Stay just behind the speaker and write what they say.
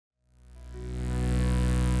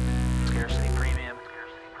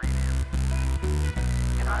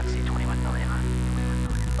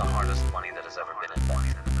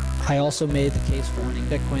I also made the case for owning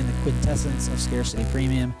Bitcoin, the quintessence of scarcity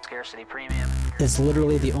premium. It's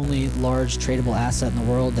literally the only large tradable asset in the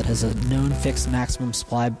world that has a known fixed maximum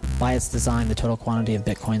supply. By its design, the total quantity of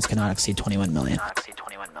Bitcoins cannot exceed 21 million.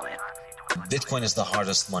 Bitcoin is the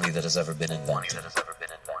hardest money that has ever been invented.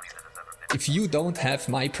 If you don't have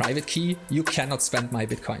my private key, you cannot spend my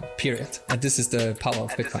Bitcoin, period. And this is the power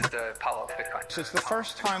of Bitcoin. It's the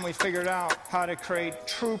first time we figured out how to create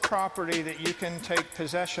true property that you can take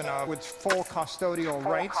possession of with full custodial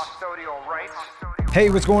rights. Hey,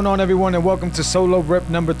 what's going on, everyone, and welcome to Solo Rip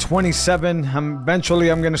number 27. Eventually,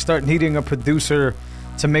 I'm going to start needing a producer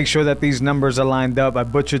to make sure that these numbers are lined up. I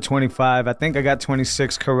butchered 25. I think I got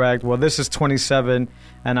 26 correct. Well, this is 27,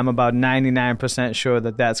 and I'm about 99% sure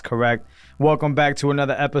that that's correct. Welcome back to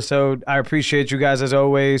another episode. I appreciate you guys as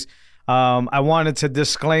always. I wanted to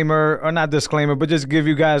but just give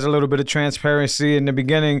you guys a little bit of transparency in the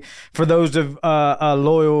beginning. For those of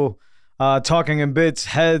loyal Talking in Bits,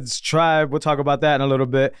 Heads, Tribe, we'll talk about that in a little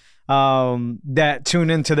bit, that tune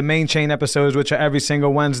into the main chain episodes, which are every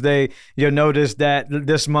single Wednesday. You'll notice that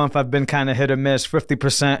this month I've been kind of hit or miss,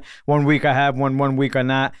 50%. One week I have one week I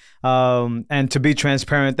not. And to be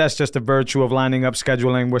transparent, that's just the virtue of lining up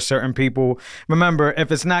scheduling with certain people. Remember,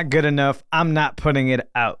 if it's not good enough, I'm not putting it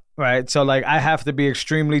out. Right. So I have to be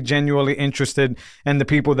extremely genuinely interested in the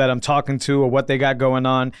people that I'm talking to or what they got going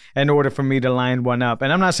on in order for me to line one up.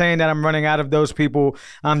 And I'm not saying that I'm running out of those people.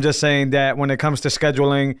 I'm just saying that when it comes to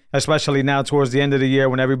scheduling, especially now towards the end of the year,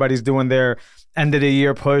 when everybody's doing their end of the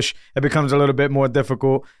year push, it becomes a little bit more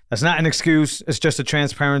difficult. That's not an excuse. It's just a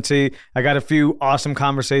transparency. I got a few awesome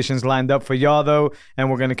conversations lined up for y'all though.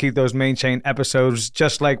 And we're going to keep those main chain episodes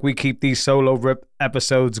just like we keep these solo rip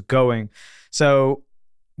episodes going. So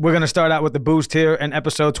we're going to start out with the boost here in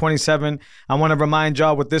episode 27. I want to remind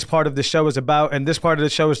y'all what this part of the show is about. And this part of the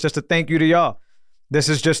show is just a thank you to y'all. This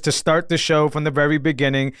is just to start the show from the very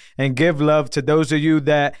beginning and give love to those of you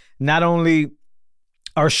that not only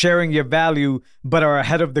are sharing your value, but are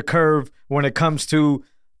ahead of the curve when it comes to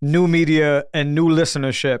new media and new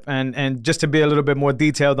listenership. And just to be a little bit more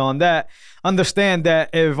detailed on that, understand that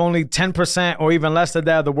if only 10% or even less of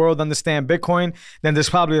that of the world understand Bitcoin, then there's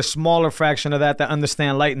probably a smaller fraction of that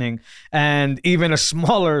understand Lightning, and even a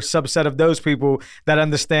smaller subset of those people that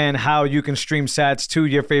understand how you can stream sats to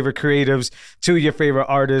your favorite creatives, to your favorite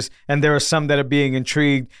artists. And there are some that are being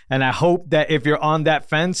intrigued. And I hope that if you're on that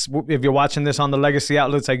fence, if you're watching this on the legacy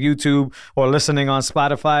outlets like YouTube or listening on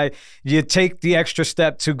Spotify, you take the extra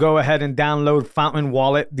step to go ahead and download Fountain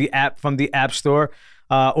Wallet, the app from the App Store.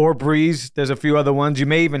 Or Breeze. There's a few other ones. You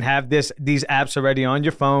may even have these apps already on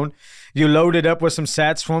your phone. You load it up with some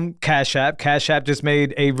sats from Cash App. Cash App just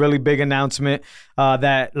made a really big announcement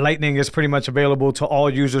that Lightning is pretty much available to all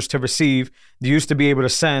users to receive. You used to be able to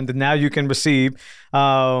send, and now you can receive.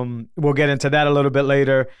 We'll get into that a little bit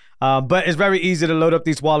later. But it's very easy to load up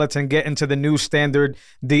these wallets and get into the new standard,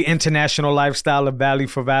 the international lifestyle of value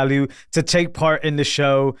for value, to take part in the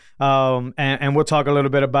show. And we'll talk a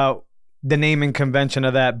little bit about the naming convention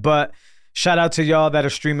of that. But shout out to y'all that are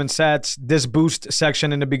streaming sats. This boost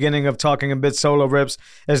section in the beginning of Talking in Bits Solo Rips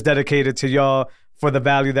is dedicated to y'all for the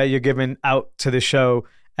value that you're giving out to the show.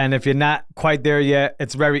 And if you're not quite there yet,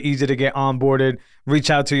 it's very easy to get onboarded.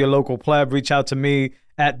 Reach out to your local pleb. Reach out to me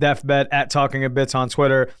at Deathbed, at Talking in Bits on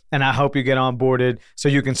Twitter. And I hope you get onboarded so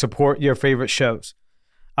you can support your favorite shows.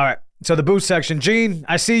 All right. So the boost section. Gene,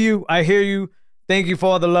 I see you. I hear you. Thank you for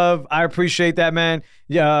all the love. I appreciate that, man.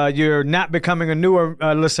 You're not becoming a newer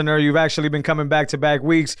listener. You've actually been coming back-to-back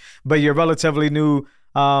weeks, but you're relatively new,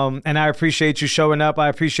 and I appreciate you showing up. I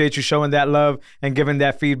appreciate you showing that love and giving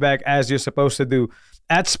that feedback as you're supposed to do.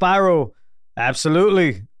 At Spiral,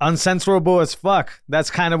 absolutely. Uncensorable as fuck. That's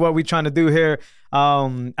kind of what we're trying to do here.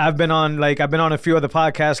 I've been on a few other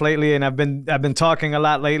podcasts lately, and I've been talking a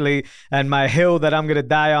lot lately, and my hill that I'm going to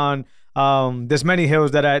die on, there's many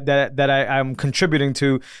hills that I'm contributing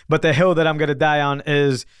to, but the hill that I'm going to die on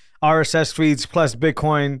is RSS feeds plus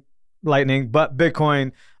Bitcoin Lightning, but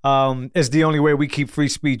Bitcoin is the only way we keep free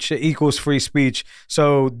speech. It equals free speech.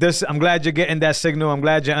 So I'm glad you're getting that signal. I'm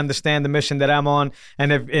glad you understand the mission that I'm on.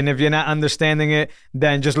 And if you're not understanding it,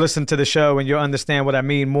 then just listen to the show and you'll understand what I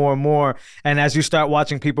mean more and more. And as you start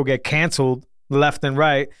watching people get canceled left and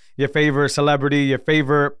right, your favorite celebrity, your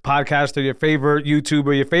favorite podcaster, your favorite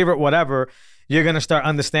YouTuber, your favorite whatever, you're going to start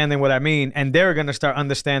understanding what I mean. And they're going to start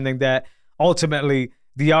understanding that ultimately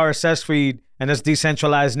the RSS feed and its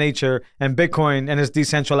decentralized nature and Bitcoin and its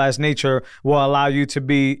decentralized nature will allow you to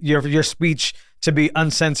be your speech to be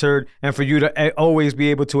uncensored and for you to always be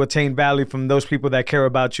able to attain value from those people that care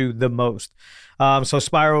about you the most. So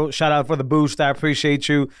Spiral, shout out for the boost. I appreciate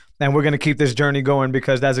you. And we're going to keep this journey going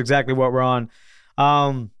because that's exactly what we're on.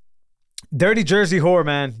 Dirty Jersey Whore,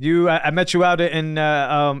 man. I met you out in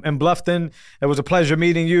Bluffton. It was a pleasure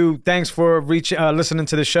meeting you. Thanks for listening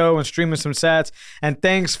to the show and streaming some sats. And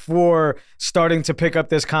thanks for starting to pick up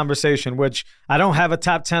this conversation, which I don't have a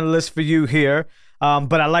top 10 list for you here.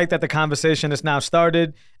 But I like that the conversation has now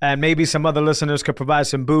started, and maybe some other listeners could provide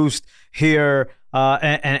some boost here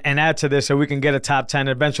and add to this so we can get a top 10.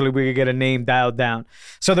 Eventually, we could get a name dialed down.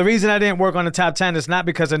 So the reason I didn't work on the top 10 is not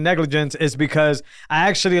because of negligence. It's because I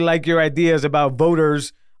actually like your ideas about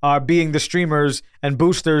voters being the streamers and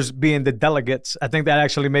boosters being the delegates. I think that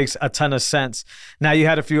actually makes a ton of sense. Now, you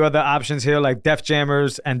had a few other options here like Def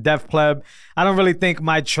Jammers and Def Pleb. I don't really think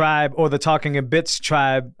my tribe, or the Talking in Bits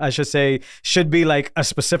tribe, I should say, should be like a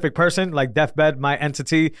specific person, like Defbed, my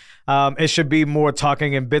entity. It should be more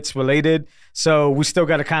Talking in Bits related. So we still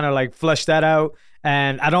got to kind of like flesh that out.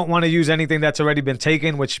 And I don't want to use anything that's already been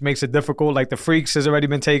taken, which makes it difficult. Like the Freaks has already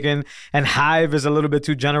been taken, and Hive is a little bit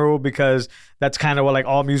too general because that's kind of what like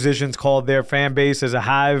all musicians call their fan base is a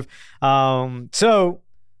hive. So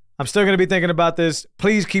I'm still going to be thinking about this.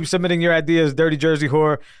 Please keep submitting your ideas, Dirty Jersey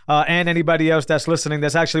Whore, and anybody else that's listening.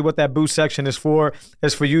 That's actually what that boost section is for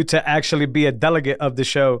you to actually be a delegate of the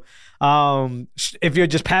show. If you're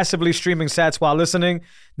just passively streaming sats while listening,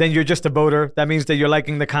 then you're just a voter. That means that you're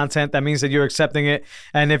liking the content. That means that you're accepting it.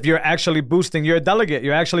 And if you're actually boosting, you're a delegate.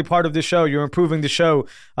 You're actually part of the show. You're improving the show.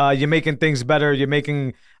 You're making things better. You're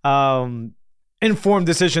making informed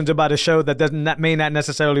decisions about a show that may not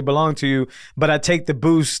necessarily belong to you. But I take the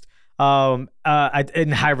boost in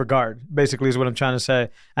high regard, basically, is what I'm trying to say.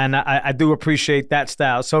 And I do appreciate that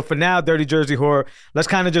style. So for now, Dirty Jersey Whore, let's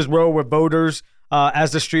kind of just roll with voters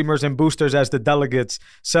as the streamers and boosters as the delegates.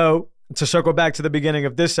 So to circle back to the beginning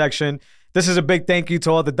of this section, this is a big thank you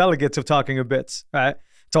to all the delegates of Talking in Bits, right?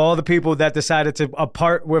 To all the people that decided to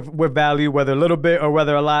part with value, whether a little bit or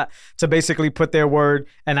whether a lot, to basically put their word.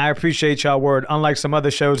 And I appreciate y'all word, unlike some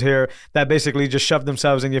other shows here that basically just shove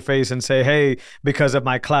themselves in your face and say, hey, because of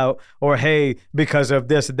my clout, or hey, because of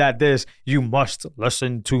this, this, you must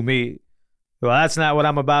listen to me. Well, that's not what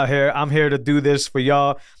I'm about here. I'm here to do this for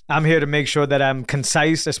y'all. I'm here to make sure that I'm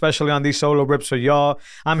concise, especially on these solo rips for y'all.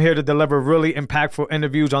 I'm here to deliver really impactful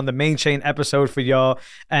interviews on the main chain episode for y'all.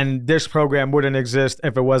 And this program wouldn't exist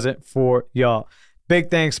if it wasn't for y'all.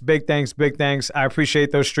 Big thanks, big thanks, big thanks. I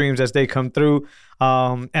appreciate those streams as they come through.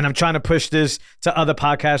 And I'm trying to push this to other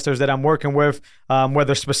podcasters that I'm working with,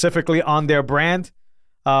 whether specifically on their brand.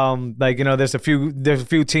 There's a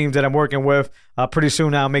few teams that I'm working with. Pretty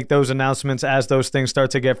soon I'll make those announcements as those things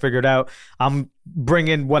start to get figured out. I'm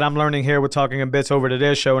bringing what I'm learning here with Talking in Bits over to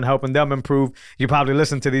their show and helping them improve. You probably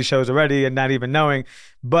listen to these shows already and not even knowing,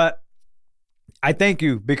 but I thank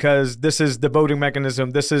you because this is the voting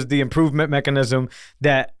mechanism. This is the improvement mechanism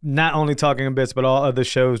that not only Talking in Bits, but all other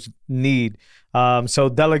shows need. So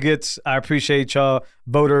delegates, I appreciate y'all.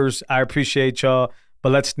 Voters, I appreciate y'all.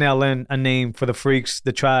 But let's nail in a name for the Freaks,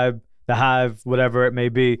 the tribe, the hive, whatever it may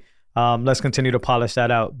be. Let's continue to polish that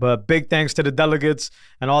out. But big thanks to the delegates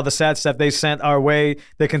and all the sats that they sent our way.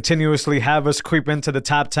 They continuously have us creep into the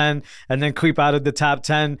top 10 and then creep out of the top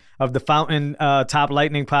 10 of the Fountain Top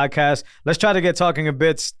Lightning podcast. Let's try to get Talking in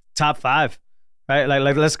Bits top 5, right?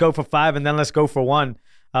 Like let's go for 5 and then let's go for 1.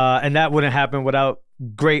 And that wouldn't happen without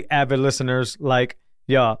great avid listeners like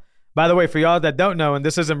y'all. By the way, for y'all that don't know, and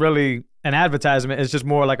this isn't really an advertisement, it's just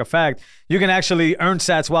more like a fact, you can actually earn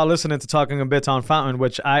sats while listening to Talking in Bits on Fountain,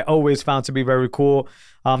 which I always found to be very cool.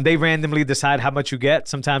 They randomly decide how much you get.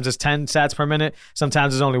 Sometimes it's 10 sats per minute.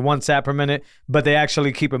 Sometimes it's only 1 sat per minute. But they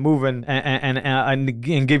actually keep it moving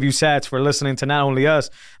and give you sats for listening to not only us,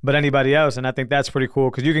 but anybody else. And I think that's pretty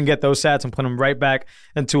cool because you can get those sats and put them right back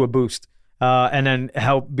into a boost and then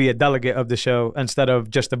help be a delegate of the show instead of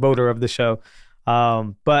just a voter of the show.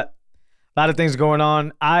 But a lot of things going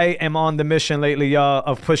on. I am on the mission lately, y'all,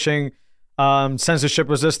 of pushing censorship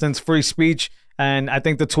resistance, free speech. And I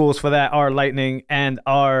think the tools for that are Lightning and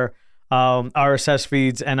our RSS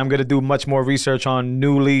feeds. And I'm going to do much more research on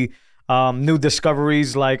new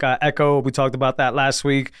discoveries like Echo. We talked about that last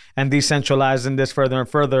week, and decentralizing this further and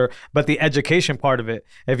further. But the education part of it,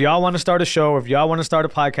 if y'all want to start a show, if y'all want to start a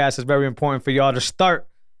podcast, it's very important for y'all to start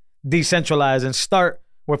decentralized and start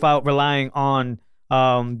without relying on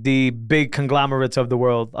the big conglomerates of the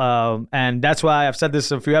world. And that's why I've said this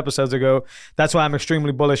a few episodes ago. That's why I'm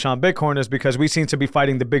extremely bullish on Bitcoin, is because we seem to be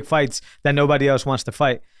fighting the big fights that nobody else wants to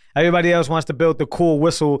fight. Everybody else wants to build the cool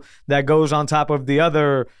whistle that goes on top of the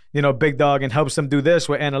other, big dog and helps them do this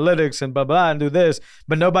with analytics and blah, blah, and do this.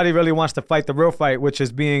 But nobody really wants to fight the real fight, which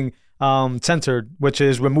is being censored, which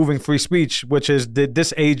is removing free speech, which is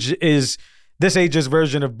this age's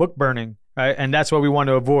version of book burning, right? And that's what we want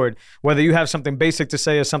to avoid. Whether you have something basic to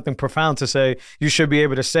say or something profound to say, you should be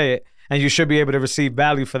able to say it, and you should be able to receive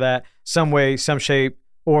value for that some way, some shape,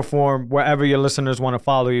 or form, wherever your listeners want to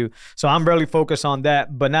follow you. So I'm really focused on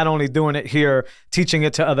that, but not only doing it here, teaching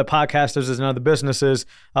it to other podcasters and other businesses,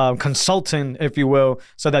 consulting, if you will,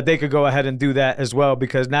 so that they could go ahead and do that as well.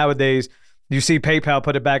 Because nowadays, you see PayPal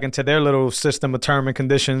put it back into their little system of term and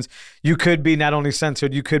conditions. You could be not only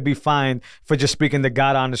censored, you could be fined for just speaking the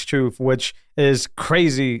God honest truth, which is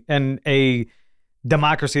crazy in a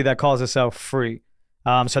democracy that calls itself free.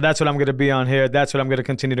 So that's what I'm going to be on here. That's what I'm going to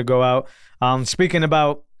continue to go out. Speaking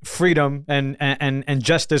about freedom and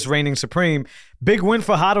justice reigning supreme, big win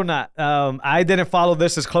for Hodlnaut. I didn't follow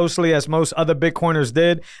this as closely as most other Bitcoiners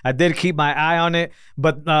did. I did keep my eye on it,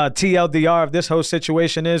 but TLDR of this whole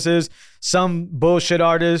situation is some bullshit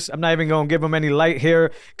artist, I'm not even going to give him any light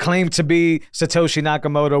here, claimed to be Satoshi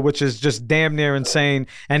Nakamoto, which is just damn near insane.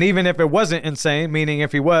 And even if it wasn't insane, meaning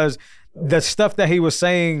if he was, the stuff that he was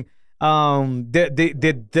saying, the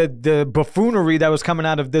buffoonery that was coming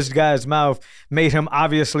out of this guy's mouth made him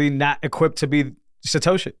obviously not equipped to be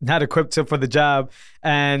Satoshi, not equipped for the job.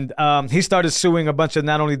 And he started suing a bunch of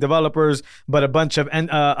not only developers, but a bunch of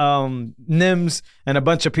NIMs and a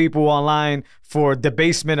bunch of people online for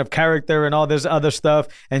debasement of character and all this other stuff.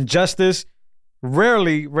 And justice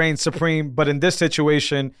rarely reigns supreme, but in this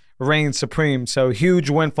situation, reigns supreme. So huge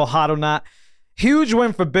win for Hodlnaut. Huge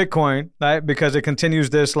win for Bitcoin, right? Because it continues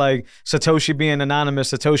this like Satoshi being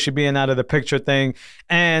anonymous, Satoshi being out of the picture thing,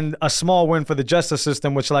 and a small win for the justice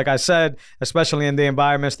system, which, like I said, especially in the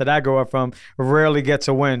environments that I grew up from, rarely gets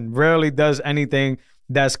a win, rarely does anything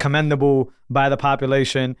that's commendable by the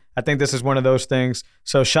population. I think this is one of those things.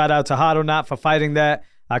 So shout out to Hodlnaut for fighting that.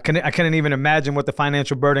 I couldn't even imagine what the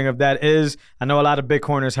financial burden of that is. I know a lot of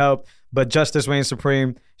Bitcoiners helped, but justice reigns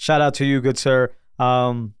supreme. Shout out to you, good sir.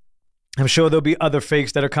 I'm sure there'll be other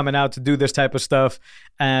fakes that are coming out to do this type of stuff,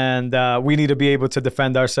 and we need to be able to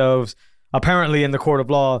defend ourselves, apparently in the court of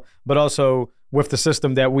law, but also with the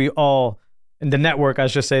system that we all, in the network, I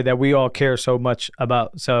should say, that we all care so much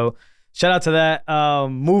about. So shout out to that.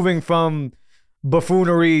 Moving from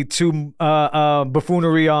buffoonery to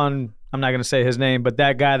buffoonery on, I'm not going to say his name, but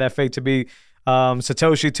that guy that faked to be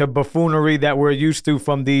Satoshi, to buffoonery that we're used to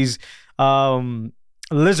from these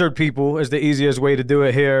lizard people is the easiest way to do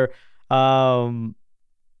it here. Pelosi,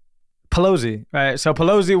 right? So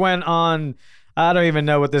Pelosi went on, I don't even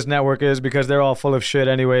know what this network is because they're all full of shit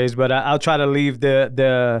anyways, but I'll try to leave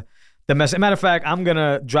the message. Matter of fact, I'm going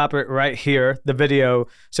to drop it right here, the video,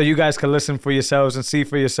 so you guys can listen for yourselves and see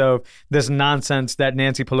for yourself this nonsense that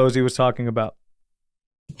Nancy Pelosi was talking about.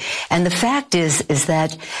 And the fact is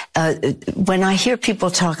that when I hear people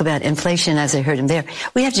talk about inflation, as I heard him there,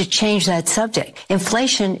 we have to change that subject.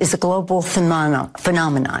 Inflation is a global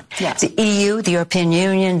phenomenon. Yes. The EU, the European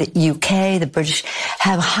Union, the UK, the British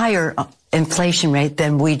have a higher inflation rate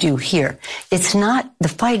than we do here. It's not, the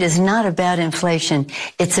fight is not about inflation.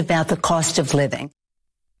 It's about the cost of living.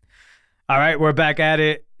 All right, we're back at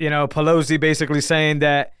it. Pelosi basically saying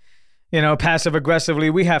that, passive aggressively,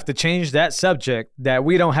 we have to change that subject, that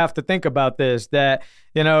we don't have to think about this, that,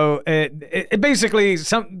 it basically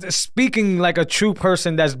speaking like a true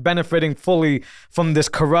person that's benefiting fully from this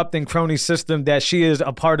corrupt and crony system that she is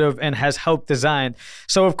a part of and has helped design.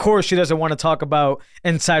 So of course she doesn't want to talk about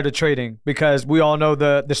insider trading because we all know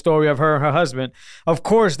the story of her and her husband. Of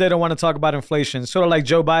course they don't want to talk about inflation. Sort of like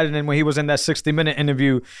Joe Biden and when he was in that 60-minute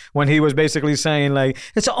interview when he was basically saying like,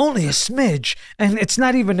 it's only a smidge and it's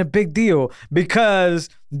not even a big deal because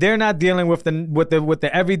they're not dealing with the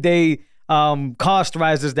everyday cost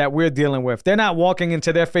rises that we're dealing with. They're not walking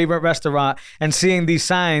into their favorite restaurant and seeing these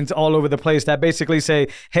signs all over the place that basically say,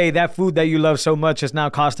 hey, that food that you love so much is now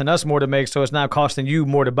costing us more to make, so it's now costing you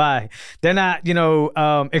more to buy. They're not,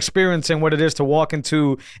 experiencing what it is to walk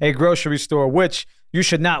into a grocery store, which you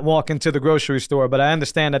should not walk into the grocery store, but I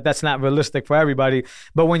understand that that's not realistic for everybody.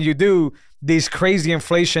 But when you do, these crazy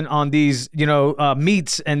inflation on these,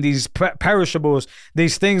 meats and these perishables,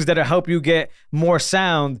 these things that help you get more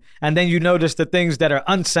sound, and then you notice the things that are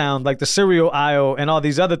unsound, like the cereal aisle and all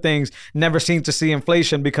these other things, never seem to see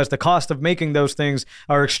inflation because the cost of making those things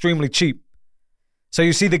are extremely cheap. So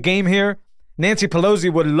you see the game here? Nancy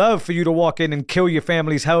Pelosi would love for you to walk in and kill your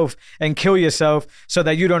family's health and kill yourself so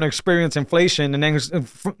that you don't experience inflation and then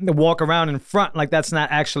walk around in front like that's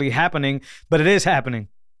not actually happening, but it is happening.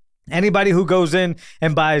 Anybody who goes in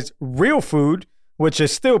and buys real food, which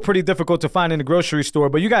is still pretty difficult to find in the grocery store,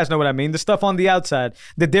 but you guys know what I mean. The stuff on the outside,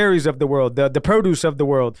 the dairies of the world, the produce of the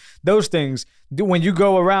world, those things, when you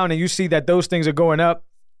go around and you see that those things are going up,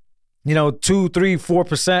 2, 3,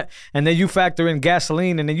 4%, and then you factor in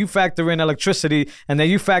gasoline, and then you factor in electricity, and then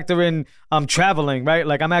you factor in traveling, right?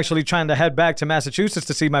 Like, I'm actually trying to head back to Massachusetts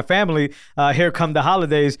to see my family here come the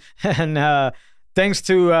holidays, and thanks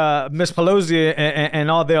to Miss Pelosi and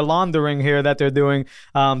all their laundering here that they're doing,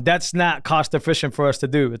 that's not cost efficient for us to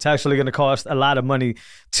do. It's actually going to cost a lot of money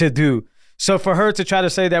to do. So for her to try to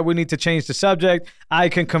say that we need to change the subject, I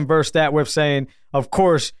can converse that with saying, of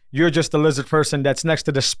course, you're just a lizard person that's next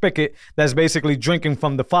to the spigot that's basically drinking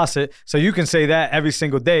from the faucet. So you can say that every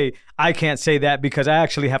single day. I can't say that because I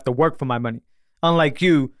actually have to work for my money. Unlike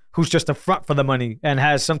you, who's just a front for the money and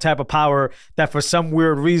has some type of power that for some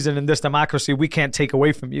weird reason in this democracy, we can't take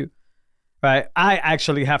away from you. Right? I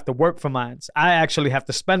actually have to work for mine. I actually have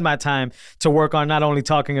to spend my time to work on not only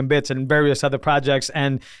Talking in Bits and various other projects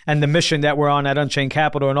and the mission that we're on at Unchained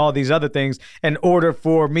Capital and all these other things in order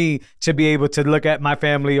for me to be able to look at my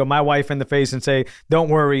family or my wife in the face and say, don't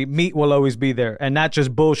worry, meat will always be there. And not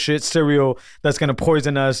just bullshit cereal that's going to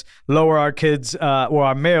poison us, lower our kids or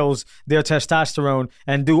our males, their testosterone,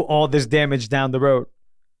 and do all this damage down the road.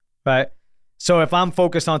 Right? So if I'm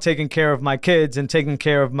focused on taking care of my kids and taking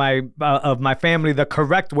care of my family the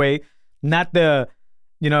correct way, not the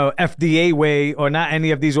FDA way or not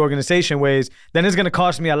any of these organization ways, then it's going to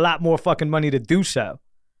cost me a lot more fucking money to do so.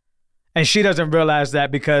 And she doesn't realize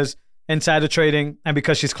that because insider trading and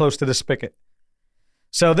because she's close to the spigot.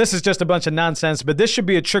 So this is just a bunch of nonsense, but this should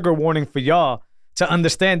be a trigger warning for y'all to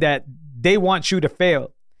understand that they want you to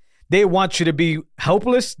fail. They want you to be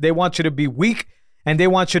helpless. They want you to be weak. And they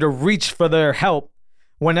want you to reach for their help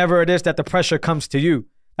whenever it is that the pressure comes to you.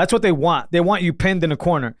 That's what they want. They want you pinned in a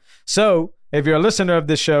corner. So if you're a listener of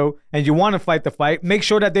this show and you want to fight the fight, make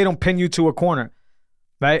sure that they don't pin you to a corner,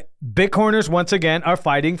 right? Bitcoiners, once again, are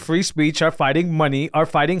fighting free speech, are fighting money, are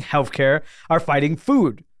fighting healthcare, are fighting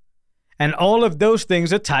food. And all of those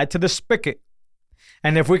things are tied to the spigot.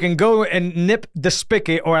 And if we can go and nip the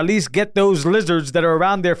spigot or at least get those lizards that are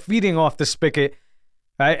around there feeding off the spigot,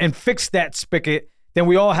 right, and fix that spigot, then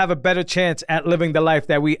we all have a better chance at living the life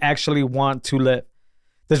that we actually want to live.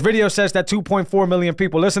 This video says that 2.4 million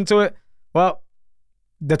people listen to it. Well,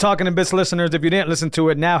 the Talking in Bits listeners, if you didn't listen to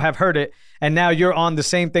it, now have heard it. And now you're on the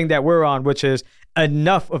same thing that we're on, which is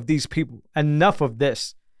enough of these people, enough of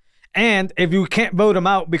this. And if you can't vote them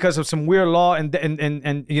out because of some weird law and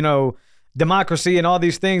democracy and all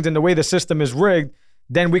these things and the way the system is rigged,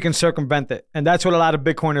 then we can circumvent it. And that's what a lot of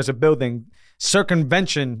Bitcoiners are building.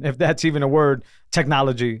 Circumvention, if that's even a word,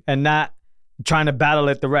 technology, and not trying to battle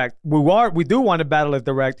it direct. We do want to battle it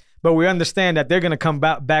direct, but we understand that they're going to come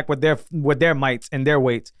back with their mights and their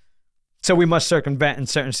weights. So we must circumvent in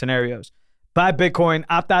certain scenarios. Buy Bitcoin,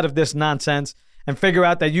 opt out of this nonsense, and figure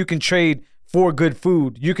out that you can trade for good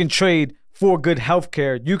food. You can trade for good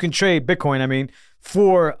healthcare. You can trade Bitcoin,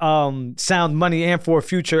 for sound money and for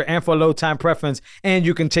future and for low time preference, and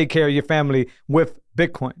you can take care of your family with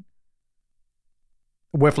Bitcoin.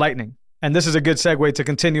 With Lightning. And this is a good segue to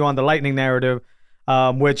continue on the Lightning narrative,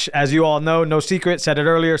 which, as you all know, no secret, said it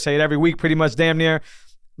earlier, say it every week, pretty much damn near.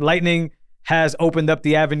 Lightning has opened up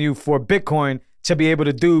the avenue for Bitcoin to be able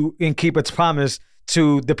to do and keep its promise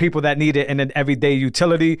to the people that need it in an everyday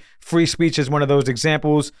utility. Free speech is one of those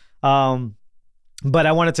examples. But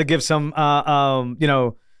I wanted to give some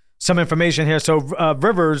information here. So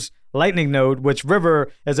River's Lightning node, which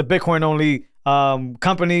River is a Bitcoin-only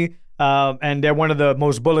company, and they're one of the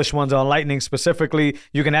most bullish ones on Lightning specifically.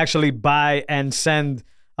 You can actually buy and send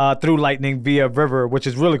through Lightning via River, which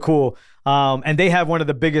is really cool. And they have one of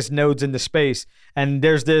the biggest nodes in the space. And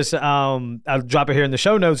there's this, I'll drop it here in the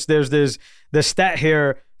show notes. There's this stat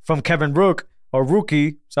here from Kevin Rook, or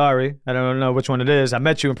Rookie, sorry, I don't know which one it is. I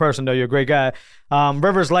met you in person, though. You're a great guy.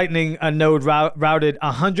 River's Lightning node routed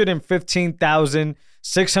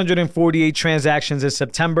 115,648 transactions in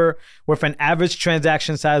September with an average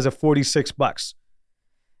transaction size of $46.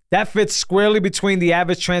 That fits squarely between the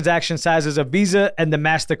average transaction sizes of Visa and the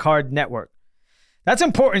MasterCard network. That's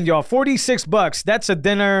important, y'all. $46, that's a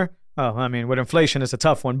dinner. Oh, with inflation, it's a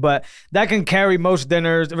tough one, but that can carry most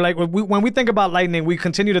dinners. Like when we think about Lightning, we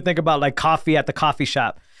continue to think about like coffee at the coffee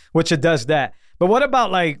shop, which it does that. But what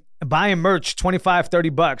about like buying merch,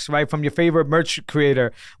 $25-$30, right, from your favorite merch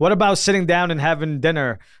creator? What about sitting down and having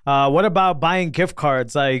dinner? What about buying gift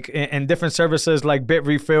cards, like in different services like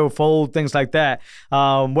Bitrefill, Fold, things like that?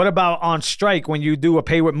 What about on Strike when you do a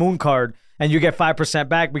Pay with Moon card and you get 5%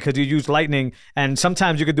 back because you use Lightning. And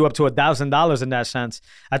sometimes you could do up to $1,000 in that sense.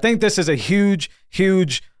 I think this is a huge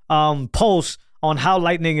pulse on how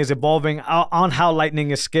Lightning is evolving, on how Lightning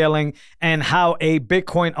is scaling, and how a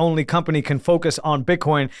Bitcoin-only company can focus on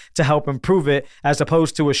Bitcoin to help improve it, as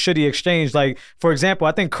opposed to a shitty exchange. Like, for example,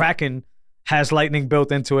 I think Kraken has Lightning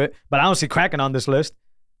built into it, but I don't see Kraken on this list,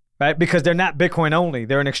 right? Because they're not Bitcoin only.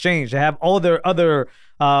 They're an exchange. They have all their other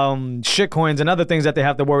shitcoins and other things that they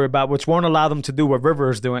have to worry about, which won't allow them to do what River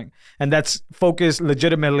is doing. And that's focused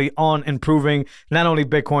legitimately on improving not only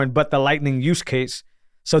Bitcoin, but the Lightning use case.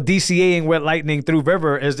 So DCAing with Lightning through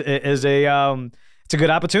River is it's a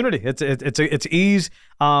good opportunity. It's ease,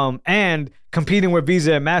 and competing with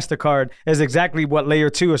Visa and MasterCard is exactly what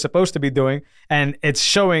Layer 2 is supposed to be doing, and it's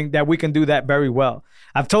showing that we can do that very well.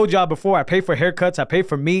 I've told y'all before, I pay for haircuts, I pay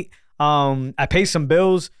for meat, I pay some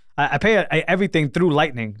bills, I pay everything through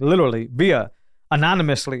Lightning, literally, via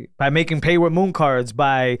anonymously, by making pay with Moon cards,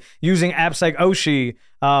 by using apps like Oshi,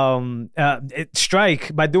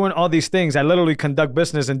 Strike, by doing all these things. I literally conduct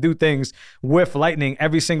business and do things with Lightning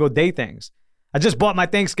every single day things. I just bought my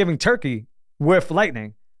Thanksgiving turkey with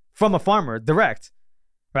Lightning from a farmer direct,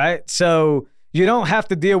 right? So you don't have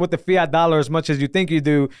to deal with the fiat dollar as much as you think you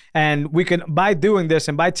do. And we can, by doing this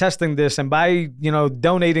and by testing this and by,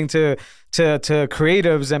 donating to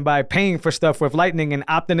creatives and by paying for stuff with Lightning and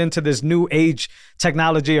opting into this new age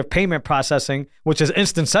technology of payment processing, which is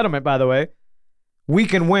instant settlement, by the way, we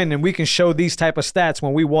can win, and we can show these type of stats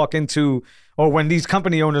when we walk into, or when these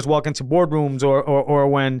company owners walk into boardrooms, or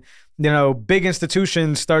when, big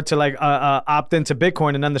institutions start to opt into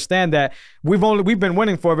Bitcoin and understand that we've been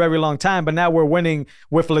winning for a very long time, but now we're winning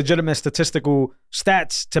with legitimate statistical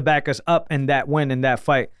stats to back us up in that win, in that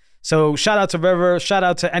fight. So shout out to River, shout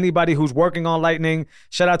out to anybody who's working on Lightning,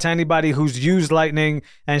 shout out to anybody who's used Lightning,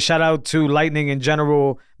 and shout out to Lightning in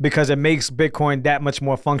general, because it makes Bitcoin that much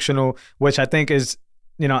more functional, which I think is,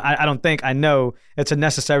 I know it's a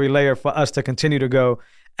necessary layer for us to continue to go.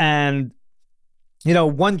 And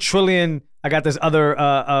 1 trillion, I got this other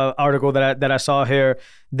article that I saw here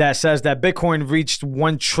that says that Bitcoin reached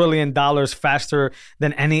 $1 trillion faster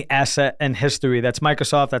than any asset in history. That's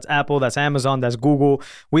Microsoft, that's Apple, that's Amazon, that's Google.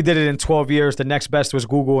 We did it in 12 years. The next best was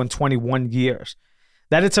Google in 21 years.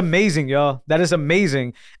 That it's amazing, y'all. That is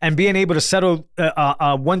amazing. And being able to settle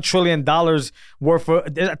 $1 trillion worth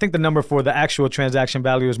of, I think the number for the actual transaction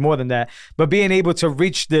value is more than that, but being able to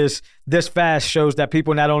reach this fast shows that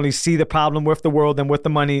people not only see the problem with the world and with the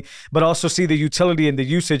money, but also see the utility and the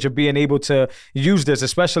usage of being able to use this,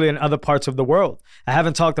 especially in other parts of the world. I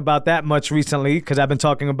haven't talked about that much recently because I've been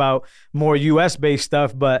talking about more US-based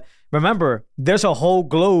stuff, but remember, there's a whole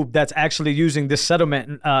globe that's actually using this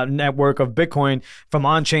settlement network of Bitcoin from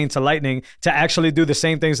on-chain to Lightning to actually do the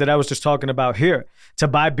same things that I was just talking about here, to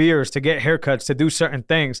buy beers, to get haircuts, to do certain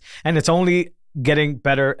things. And it's only getting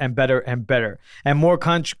better and better and better. And more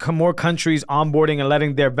countries onboarding and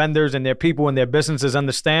letting their vendors and their people and their businesses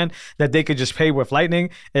understand that they could just pay with Lightning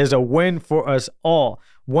is a win for us all.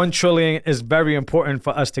 1 trillion is very important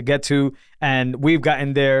for us to get to, and we've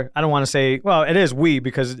gotten there. I don't want to say, well, it is we,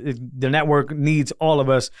 because the network needs all of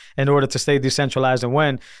us in order to stay decentralized and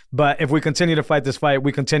win. But if we continue to fight this fight,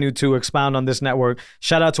 we continue to expound on this network.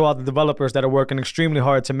 Shout out to all the developers that are working extremely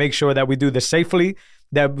hard to make sure that we do this safely,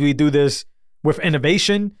 that we do this with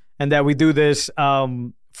innovation, and that we do this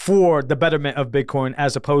for the betterment of Bitcoin,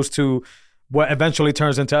 as opposed to what eventually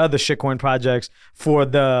turns into other shitcoin projects for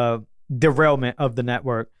the derailment of the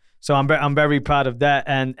network. So I'm very proud of that.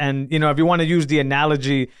 And if you want to use the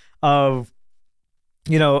analogy of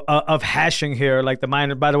of hashing here, like the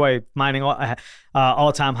miner, by the way, mining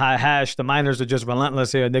all-time high hash, the miners are just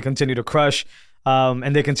relentless here. They continue to crush,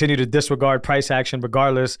 and they continue to disregard price action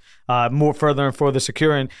regardless, more further and further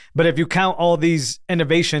securing. But if you count all these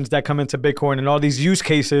innovations that come into Bitcoin and all these use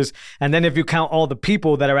cases, and then if you count all the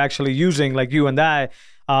people that are actually using, like you and I,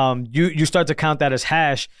 you start to count that as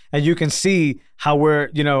hash, and you can see how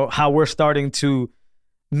we're starting to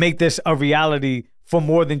make this a reality for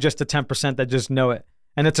more than just the 10% that just know it.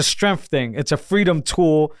 And it's a strength thing. It's a freedom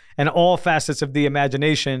tool in all facets of the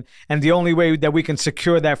imagination. And the only way that we can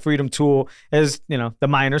secure that freedom tool is, the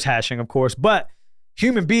miners hashing, of course, but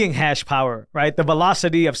human being hash power, right? The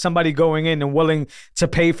velocity of somebody going in and willing to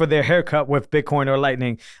pay for their haircut with Bitcoin or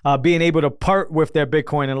Lightning, being able to part with their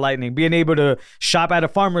Bitcoin and Lightning, being able to shop at a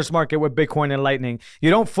farmer's market with Bitcoin and Lightning. You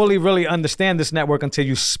don't fully really understand this network until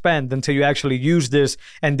you actually use this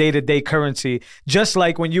in day-to-day currency. Just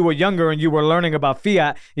like when you were younger and you were learning about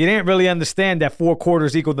fiat, you didn't really understand that 4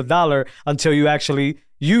 quarters equal the dollar until you actually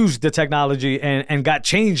used the technology and got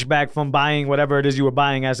change back from buying whatever it is you were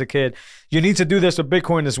buying as a kid. You need to do this with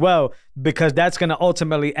Bitcoin as well, because that's going to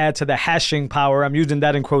ultimately add to the hashing power. I'm using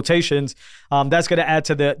that in quotations. That's going to add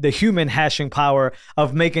to the human hashing power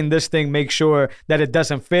of making this thing make sure that it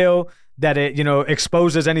doesn't fail, that it,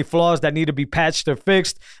 exposes any flaws that need to be patched or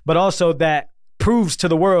fixed, but also that proves to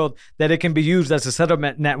the world that it can be used as a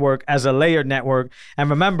settlement network, as a layered network.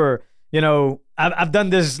 And remember, I've done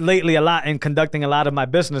this lately a lot in conducting a lot of my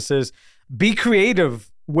businesses. Be creative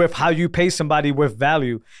with how you pay somebody with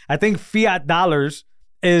value. I think fiat dollars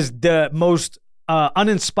is the most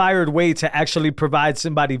uninspired way to actually provide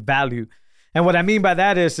somebody value. And what I mean by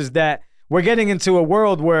that is that we're getting into a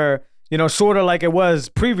world where, sort of like it was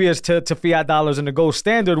previous to fiat dollars and the gold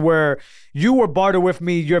standard, where you would barter with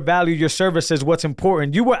me your value, your services, what's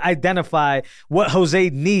important. You would identify what Jose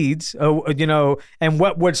needs, and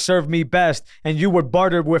what would serve me best. And you would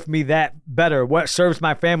barter with me that better, what serves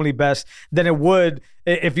my family best, than it would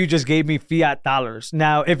if you just gave me fiat dollars.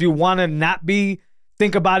 Now, if you want to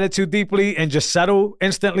think about it too deeply and just settle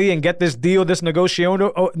instantly and get this deal, this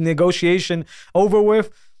negotiation over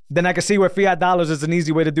with, then I can see where fiat dollars is an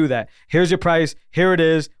easy way to do that. Here's your price. Here it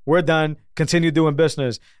is. We're done. Continue doing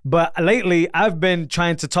business. But lately, I've been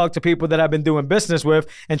trying to talk to people that I've been doing business with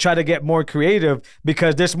and try to get more creative,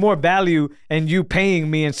 because there's more value in you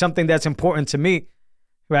paying me in something that's important to me,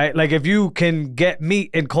 right? Like if you can get meat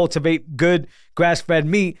and cultivate good grass-fed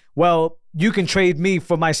meat, well, you can trade me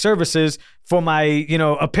for my services, for my,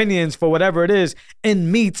 opinions, for whatever it is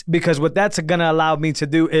in meat, because what that's going to allow me to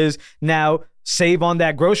do is now save on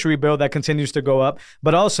that grocery bill that continues to go up,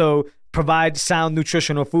 but also provide sound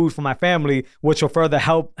nutritional food for my family, which will further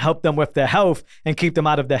help them with their health and keep them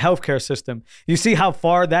out of the healthcare system. You see how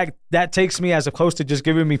far that takes me, as opposed to just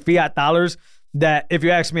giving me fiat dollars that, if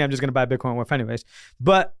you ask me, I'm just going to buy Bitcoin with anyways.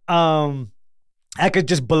 But I could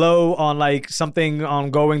just blow on like something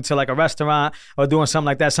on going to like a restaurant or doing something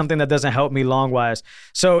like that, something that doesn't help me long wise.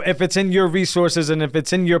 So if it's in your resources and if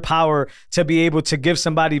it's in your power to be able to give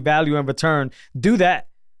somebody value in return, do that.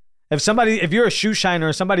 If you're a shoe shiner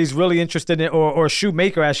and somebody's really interested in, or a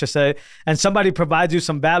shoemaker, I should say, and somebody provides you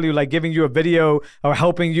some value, like giving you a video or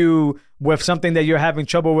helping you with something that you're having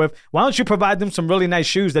trouble with, why don't you provide them some really nice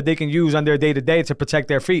shoes that they can use on their day-to-day to protect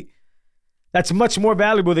their feet? That's much more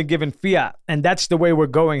valuable than giving fiat. And that's the way we're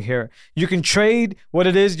going here. You can trade what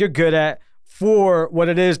it is you're good at for what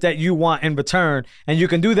it is that you want in return. And you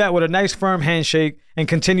can do that with a nice firm handshake and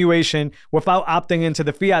continuation without opting into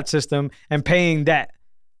the fiat system and paying that,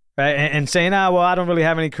 right? And saying, well, I don't really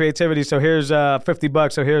have any creativity, so here's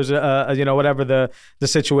 $50, or here's, whatever the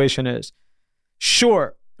situation is.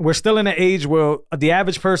 Sure, we're still in an age where the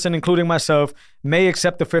average person, including myself, may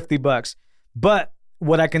accept the $50. But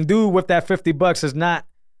what I can do with that $50 is not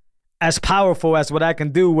as powerful as what I can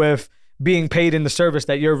do with being paid in the service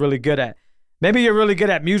that you're really good at. Maybe you're really good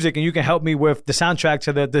at music and you can help me with the soundtrack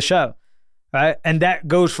to the show, right? And that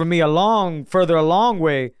goes for me a long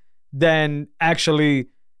way than actually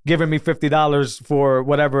giving me $50 for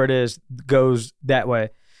whatever it is goes that way.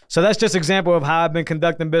 So that's just an example of how I've been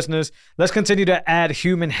conducting business. Let's continue to add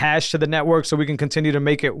human hash to the network so we can continue to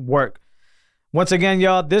make it work. Once again,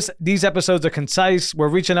 y'all, these episodes are concise. We're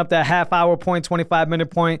reaching up that half-hour point, 25-minute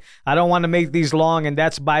point. I don't want to make these long, and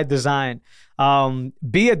that's by design.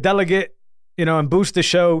 Be a delegate, and boost the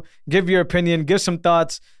show. Give your opinion. Give some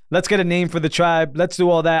thoughts. Let's get a name for the tribe. Let's do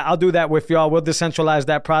all that. I'll do that with y'all. We'll decentralize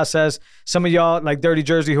that process. Some of y'all, like Dirty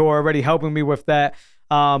Jersey, who are already helping me with that.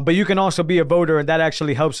 But you can also be a voter, and that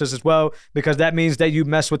actually helps us as well, because that means that you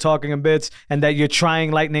mess with Talking in Bits and that you're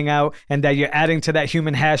trying Lightning out and that you're adding to that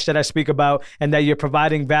human hash that I speak about and that you're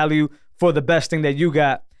providing value for the best thing that you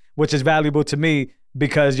got, which is valuable to me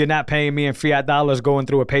because you're not paying me in fiat dollars going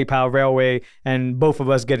through a PayPal railway and both of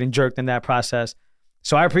us getting jerked in that process.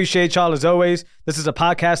 So I appreciate y'all as always. This is a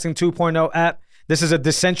Podcasting 2.0 app. This is a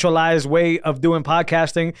decentralized way of doing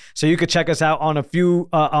podcasting. So you could check us out on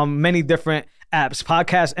many different apps.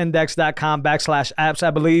 Podcastindex.com/apps,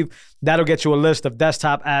 I believe. That'll get you a list of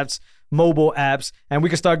desktop apps, mobile apps, and we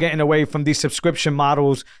can start getting away from these subscription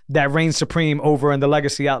models that reign supreme over in the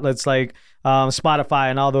legacy outlets like Spotify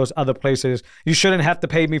and all those other places. You shouldn't have to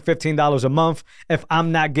pay me $15 a month if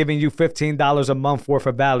I'm not giving you $15 a month worth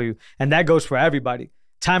of value. And that goes for everybody.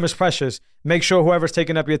 Time is precious. Make sure whoever's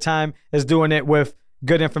taking up your time is doing it with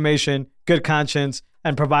good information, good conscience,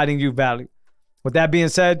 and providing you value. With that being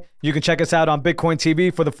said, you can check us out on Bitcoin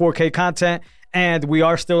TV for the 4K content And we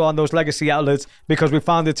are still on those legacy outlets because we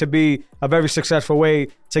found it to be a very successful way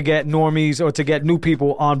to get normies or to get new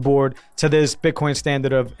people on board to this Bitcoin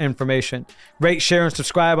standard of information. Rate, share, and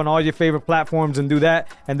subscribe on all your favorite platforms and do that.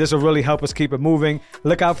 And this will really help us keep it moving.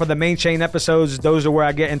 Look out for the main chain episodes. Those are where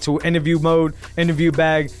I get into interview mode, interview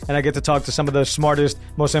bag, and I get to talk to some of the smartest,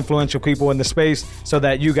 most influential people in the space so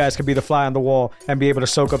that you guys can be the fly on the wall and be able to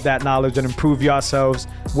soak up that knowledge and improve yourselves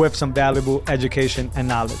with some valuable education and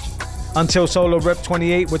knowledge. Until Solo Rip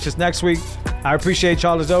 28, which is next week, I appreciate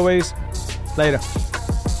y'all as always. Later.